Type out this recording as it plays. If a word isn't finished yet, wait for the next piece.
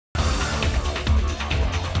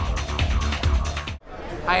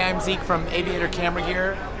Hi, I'm Zeke from Aviator Camera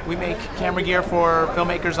Gear. We make camera gear for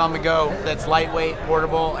filmmakers on the go that's lightweight,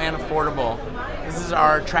 portable, and affordable. This is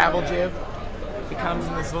our travel jib. It comes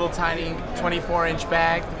in this little tiny 24-inch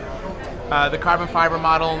bag. The carbon fiber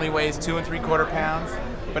model only weighs 2 3/4 pounds,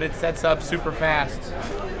 but it sets up super fast.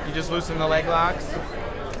 You just loosen the leg locks,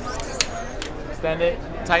 extend it,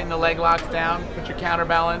 tighten the leg locks down, put your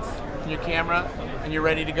counterbalance in your camera, and you're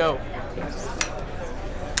ready to go.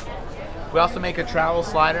 We also make a travel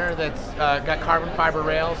slider that's got carbon fiber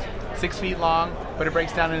rails, 6 feet long, but it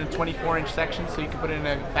breaks down into 24-inch sections, so you can put it in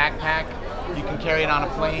a backpack. You can carry it on a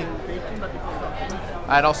plane.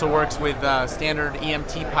 It also works with standard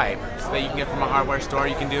EMT pipe that you can get from a hardware store.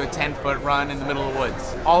 You can do a 10-foot run in the middle of the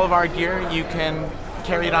woods. All of our gear, you can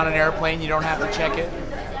carry it on an airplane. You don't have to check it.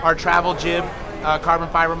 Our travel jib, carbon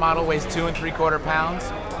fiber model, weighs 2 3/4 pounds.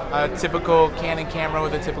 A typical Canon camera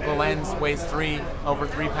with a typical lens weighs over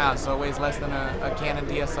 3 pounds, so it weighs less than a Canon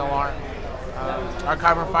DSLR. Our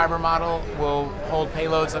carbon fiber model will hold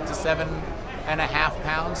payloads up to 7.5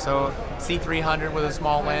 pounds, so C300 with a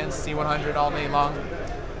small lens, C100 all day long.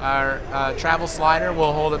 Our travel slider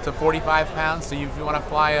will hold up to 45 pounds, so if you want to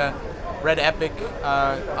fly a Red Epic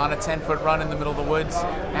on a 10-foot run in the middle of the woods,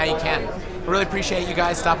 now you can. We really appreciate you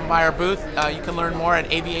guys stopping by our booth. You can learn more at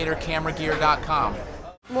aviatorcameragear.com.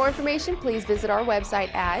 For more information, please visit our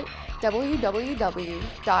website at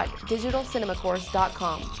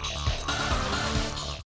www.digitalcinemacourse.com.